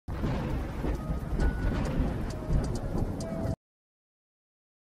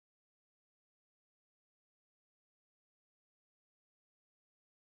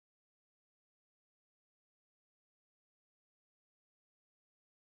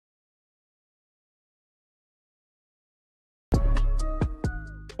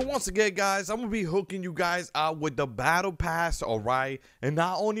Once again, guys, I'm gonna be hooking you guys out with the battle pass, all right? And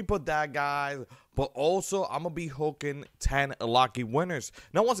not only put that, guys, but also I'm gonna be hooking 10 lucky winners.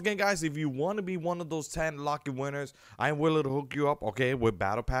 Now, once again, guys, if you want to be one of those 10 lucky winners, I'm willing to hook you up, okay, with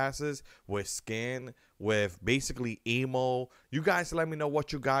battle passes, with skin, with basically emo. You guys let me know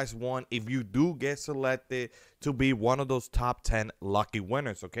what you guys want if you do get selected to be one of those top 10 lucky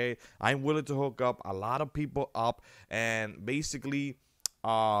winners, okay? I'm willing to hook up a lot of people up, and basically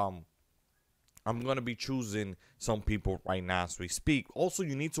I'm gonna be choosing some people right now as we speak. Also,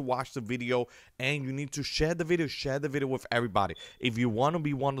 you need to watch the video and you need to share the video. Share the video with everybody. If you want to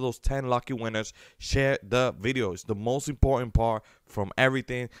be one of those 10 lucky winners, share the video. It's the most important part from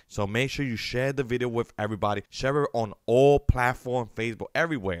everything. So make sure you share the video with everybody. Share it on all platforms, Facebook,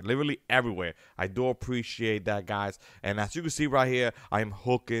 everywhere, literally everywhere. I do appreciate that, guys. And as you can see right here, I'm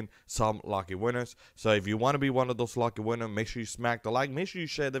hooking some lucky winners. So if you want to be one of those lucky winners, make sure you smack the like. Make sure you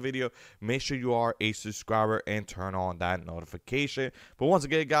share the video. Make sure you are a subscriber and turn on that notification. But once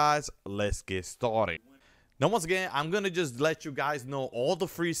again, guys, let's get started. Now, once again, I'm gonna just let you guys know all the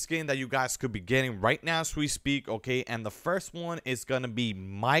free skin that you guys could be getting right now as we speak, okay? And the first one is gonna be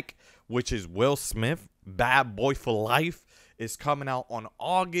Mike, which is Will Smith, Bad Boy for Life. Is coming out on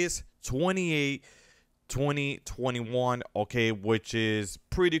August 28, 2021, okay, which is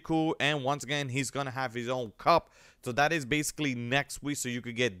pretty cool. And once again, he's gonna have his own cup, so that is basically next week. So you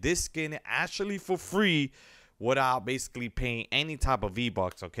could get this skin actually for free without basically paying any type of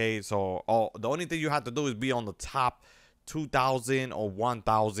V-Bucks, okay? So the only thing you have to do is be on the top 2,000 or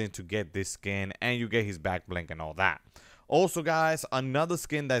 1,000 to get this skin, and you get his back blink and all that. Also, guys, another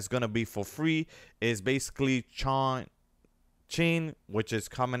skin that's gonna be for free is basically Chin, which is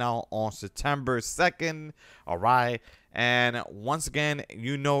coming out on September 2nd, all right? And once again,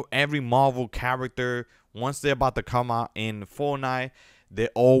 you know, every Marvel character, once they're about to come out in Fortnite, they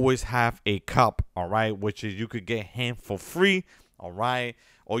always have a cup, all right, which is you could get him for free, all right?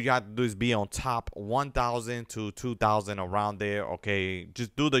 All you have to do is be on top 1,000 to 2,000 around there, okay?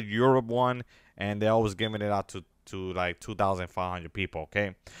 Just do the Europe one, and they're always giving it out to like 2,500 people,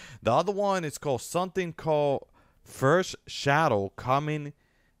 okay? The other one is called something called First Shadow, coming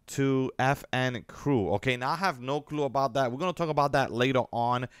to FN Crew. Okay, now I have no clue about that. We're gonna talk about that later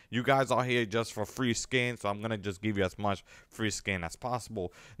on. You guys are here just for free skin, so I'm gonna just give you as much free skin as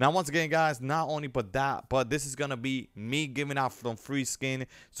possible. Now, once again, guys, not only but that, but this is gonna be me giving out some free skin.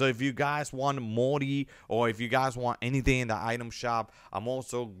 So if you guys want Morty, or if you guys want anything in the item shop, I'm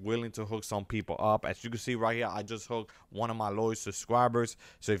also willing to hook some people up. As you can see right here, I just hooked one of my loyal subscribers.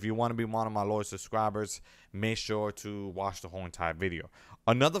 So if you want to be one of my loyal subscribers, make sure to watch the whole entire video.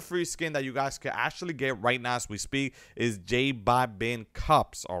 Another free skin that you guys can actually get right now as we speak is J by Bin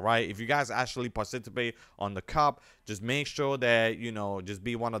Cups, all right? If you guys actually participate on the cup, just make sure that, you know, just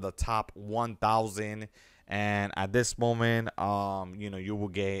be one of the top 1,000. And at this moment, you know, you will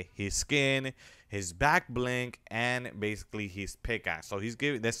get his skin, his back blink, and basically his pickaxe. So he's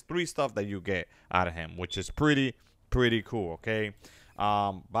giving, there's 3 stuff that you get out of him, which is pretty cool, okay?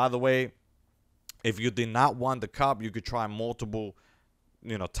 By the way, if you did not want the cup, you could try multiple,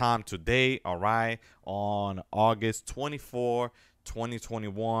 you know, time today, all right, on August 24,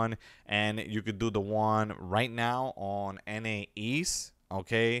 2021, and you could do the one right now on NA East,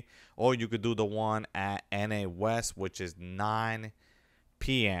 okay, or you could do the one at NA West, which is 9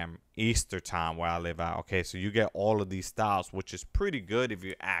 p.m. Eastern time where I live at, okay? So you get all of these styles, which is pretty good if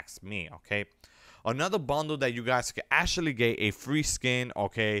you ask me, okay? Another bundle that you guys can actually get a free skin,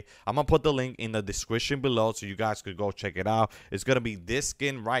 okay? I'm gonna put the link in the description below so you guys could go check it out. It's gonna be this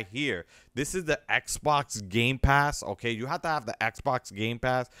skin right here. This is the Xbox Game Pass, okay? You have to have the Xbox Game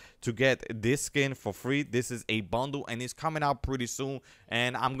Pass to get this skin for free. This is a bundle, and it's coming out pretty soon,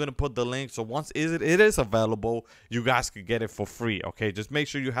 and I'm gonna put the link. So once it is available, you guys could get it for free, okay? Just make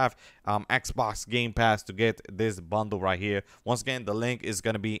sure you have Xbox Game Pass to get this bundle right here. Once again, the link is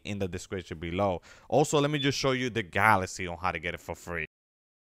gonna be in the description below. Also, let me just show you the Galaxy on how to get it for free.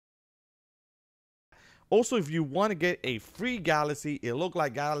 Also, if you want to get a free Galaxy, it looked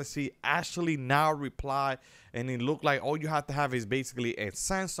like Galaxy actually now replied, and it looked like all you have to have is basically a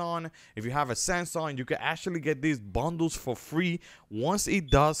Samsung. If you have a Samsung, you can actually get these bundles for free once it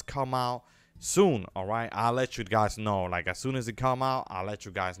does come out soon, all right? I'll let you guys know. Like, as soon as it come out, I'll let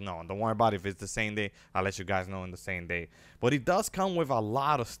you guys know. Don't worry about it. If it's the same day, I'll let you guys know in the same day. But it does come with a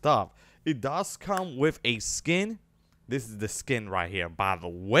lot of stuff. It does come with a skin. This is the skin right here, by the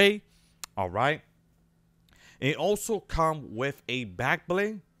way, all right? It also comes with a back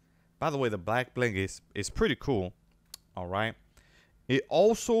bling. By the way, the back bling is pretty cool, all right? It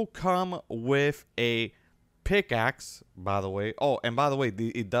also comes with a pickaxe, by the way. Oh, and by the way,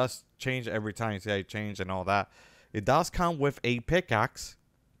 it does change every time. You see I change and all that. It does come with a pickaxe.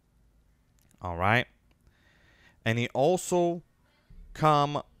 All right. And it also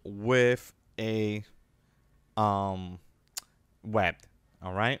come with a web.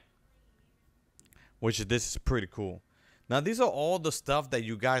 All right. Which this is pretty cool. Now, these are all the stuff that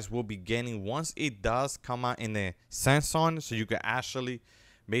you guys will be getting once it does come out in the Samsung, so you can actually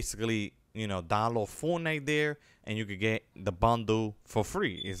basically, you know, download Fortnite there and you can get the bundle for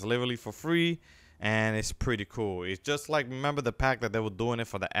free. It's literally for free and it's pretty cool. It's just like, remember the pack that they were doing it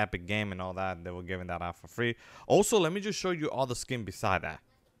for the Epic game and all that, they were giving that out for free. Also, let me just show you all the skin beside that.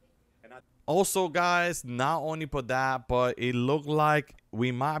 Also, guys, not only for that, but it looked like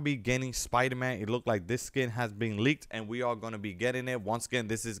we might be getting Spider-Man. It looked like this skin has been leaked and we are going to be getting it. Once again,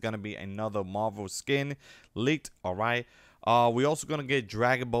 this is going to be another Marvel skin leaked. All right. We also going to get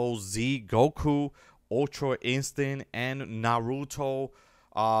Dragon Ball Z, Goku, Ultra Instinct, and Naruto.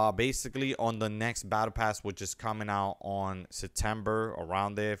 Basically on the next battle pass, which is coming out on September,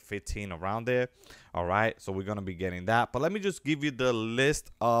 around there, 15, around there. All right, so we're gonna be getting that, but let me just give you the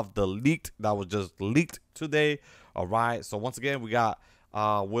list of the leaked that was just leaked today. All right, so once again, we got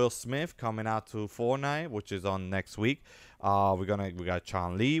Will Smith coming out to Fortnite, which is on next week. We got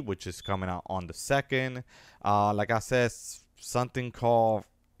Chun-Li, which is coming out on the 2nd. Like I said, something called,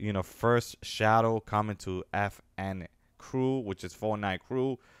 you know, First Shadow coming to FN Crew, which is Fortnite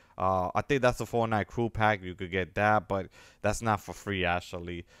Crew. I think that's a Fortnite Crew pack. You could get that, but that's not for free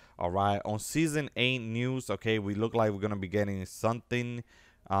actually. All right, on season 8 news, okay, we look like we're gonna be getting something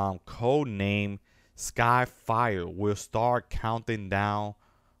code name Skyfire. We'll start counting down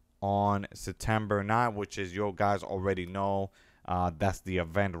on September 9, which is, you guys already know, that's the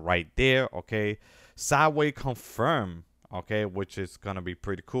event right there. Okay, Sideway confirmed, okay, which is gonna be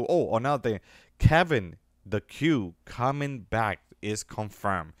pretty cool. Oh, another thing, Kevin the Q coming back is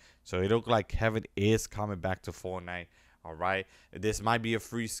confirmed. So it looks like Kevin is coming back to Fortnite. All right, this might be a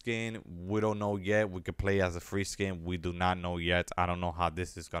free skin. We don't know yet. We could play as a free skin. We do not know yet. I don't know how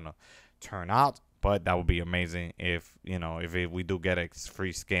this is gonna turn out, but that would be amazing if, you know, if we do get a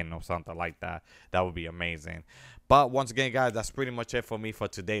free skin or something like that. That would be amazing. But once again, guys, that's pretty much it for me for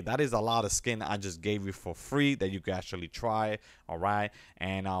today. That is a lot of skin I just gave you for free that you can actually try. All right,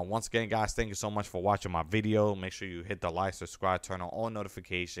 and once again, guys, thank you so much for watching my video. Make sure you hit the like, subscribe, turn on all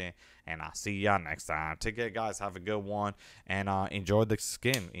notification, and I'll see y'all next time. Take care, guys. Have a good one, and enjoy the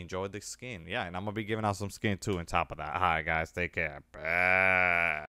skin. Enjoy the skin. Yeah, and I'm gonna be giving out some skin too on top of that. All right, guys, take care. Bye.